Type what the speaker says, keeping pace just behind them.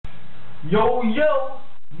Yo, yo,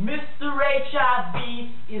 Mr. HIV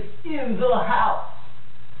is in the house.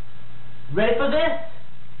 Ready for this?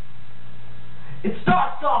 It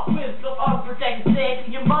starts off with some unprotected sex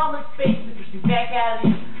in your mama's basement, pushing back at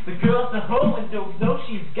you. The girl's at home and don't know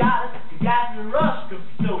she's got it. The guy's in a rush, cause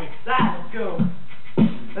she's so excited. Let's go.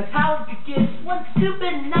 That's how it begins, one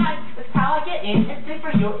stupid night. That's how I get in and stay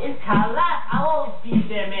for your entire life. I'll always be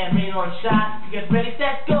there, man, rain or shine. You get ready,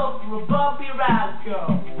 set, go, for a bumpy ride. Let's go.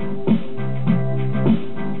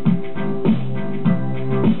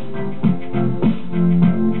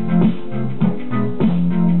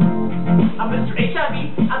 I'm Mr. HIV,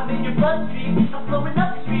 I'm in your bloodstream. I'm flowing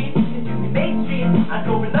upstream into the mainstream. I'm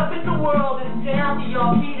going up in the world and down to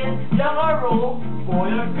your feet and young or old,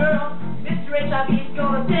 boy or girl. Mr. HIV is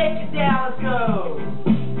gonna take you down. Let's go.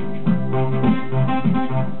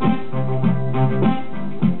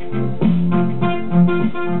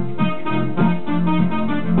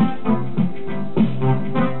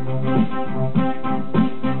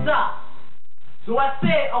 Stop. So I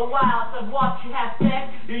say a while to watch you have sex.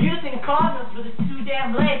 You're using condoms, but it's too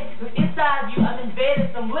damn late. Cause inside you I've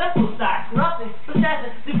invaded some lymphocytes, corrupting,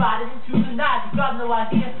 possessing, divided into the night. You've got no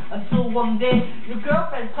idea until one day your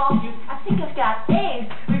girlfriend calls you. I think I've got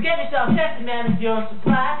AIDS. You get yourself tested, man, with your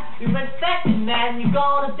supply. You're infected, man, you're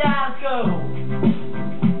gonna die. Let's go.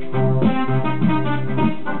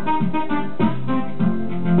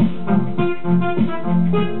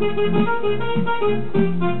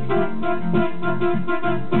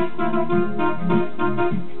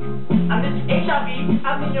 I'm Mr. HIV,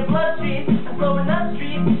 I'm in your bloodstream. I'm flowing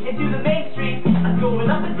upstream into the mainstream. I'm going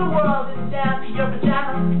up in the world and down to your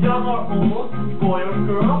vagina. Young or old, boy or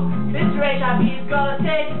girl, Mr. HIV is gonna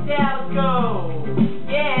take it down. Let's go.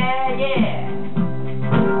 Yeah, yeah.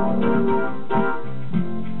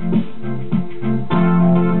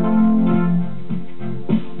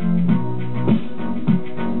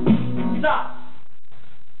 Stop.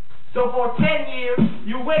 So for 10 years,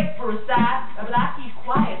 you wait for a sign, but I keep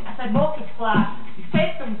quiet as I multiply. You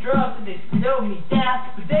take some drugs and they slow me down,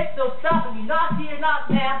 but they still stopping me, not here, not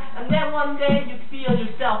now. And then one day you feel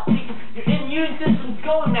yourself weak. Your immune system's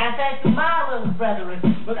going, man, thanks to my little brethren.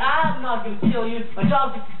 But I'm not gonna kill you, my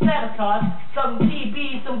job's just to sabotage. Some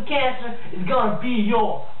TB, some cancer is gonna be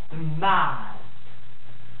your demise.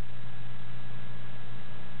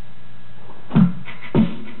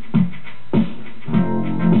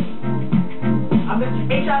 I'm Mr.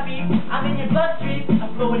 HIV, I'm in your bloodstream.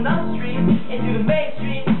 I'm flowing upstream into the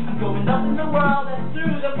mainstream. I'm going up in the world and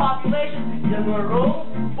through the population. Young or old,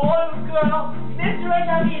 boy or girl, Mr.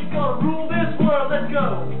 HIV is gonna rule this world. Let's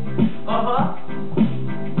go.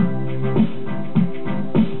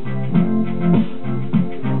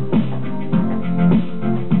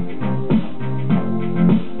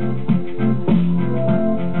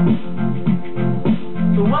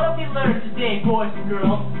 So what have we learned today, boys and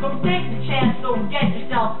girls? Don't take the chance, don't get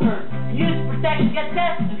yourself hurt. Use protection, get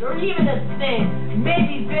tested, or even abstain.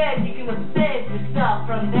 Maybe then you can have saved yourself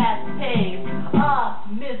from that pain.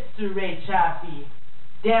 Mr. HIV.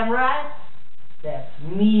 Damn right, that's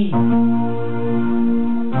me.